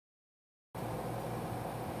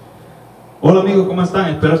Hola amigos, ¿cómo están?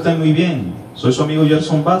 Espero estén muy bien. Soy su amigo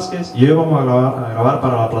Gerson Vázquez y hoy vamos a grabar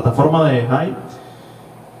para la plataforma de High,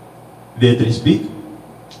 de Trispeak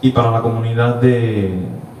y para la comunidad de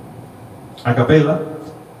Capella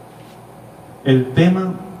el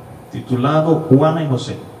tema titulado Juana y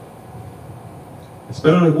José.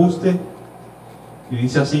 Espero les guste y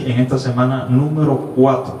dice así en esta semana número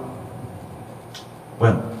 4.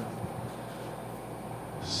 Bueno,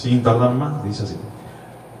 sin tardar más, dice así.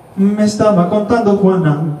 Me estaba contando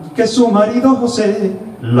Juana que su marido José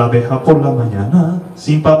la deja por la mañana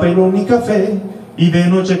sin papel ni café, y de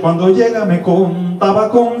noche cuando llega me contaba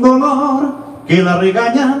con dolor que la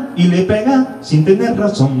regaña y le pega sin tener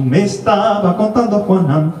razón. Me estaba contando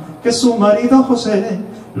Juana que su marido José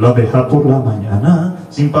la deja por la mañana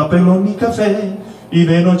sin papel ni café, y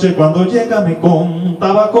de noche cuando llega me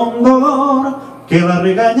contaba con dolor que la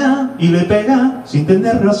regaña y le pega sin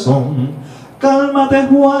tener razón. Cálmate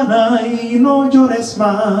Juana y no llores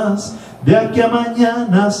más, de aquí a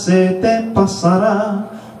mañana se te pasará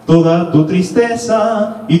toda tu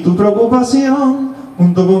tristeza y tu preocupación.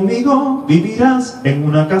 Junto conmigo vivirás en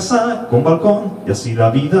una casa con balcón, y así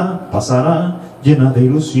la vida pasará llena de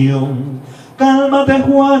ilusión. Cálmate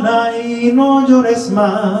Juana y no llores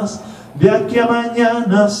más, de aquí a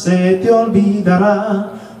mañana se te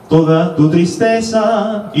olvidará toda tu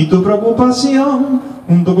tristeza y tu preocupación.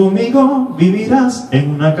 Junto conmigo vivirás en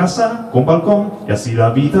una casa con balcón, y así la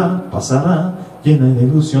vida pasará llena de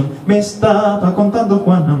ilusión. Me estaba contando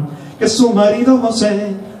Juana que su marido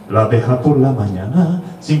José la deja por la mañana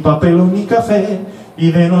sin papel ni café,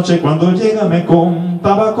 y de noche cuando llega me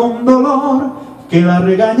contaba con dolor que la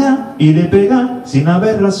regaña y le pega sin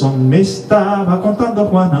haber razón. Me estaba contando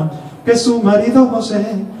Juana que su marido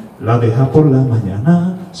José la deja por la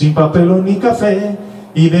mañana sin papel ni café,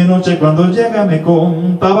 y de noche cuando llega me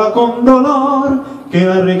contaba con dolor que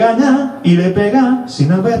la regaña y le pega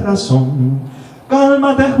sin haber razón.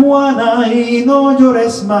 Cálmate Juana y no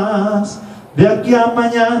llores más, de aquí a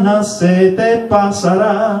mañana se te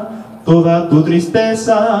pasará toda tu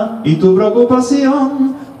tristeza y tu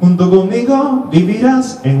preocupación. Junto conmigo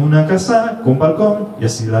vivirás en una casa con balcón, y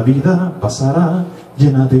así la vida pasará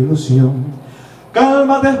llena de ilusión.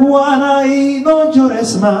 Cálmate Juana y no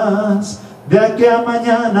llores más, de aquí a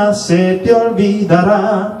mañana se te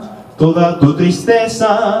olvidará toda tu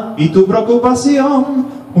tristeza y tu preocupación.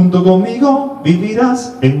 Junto conmigo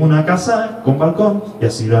vivirás en una casa con balcón, y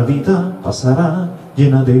así la vida pasará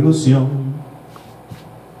llena de ilusión.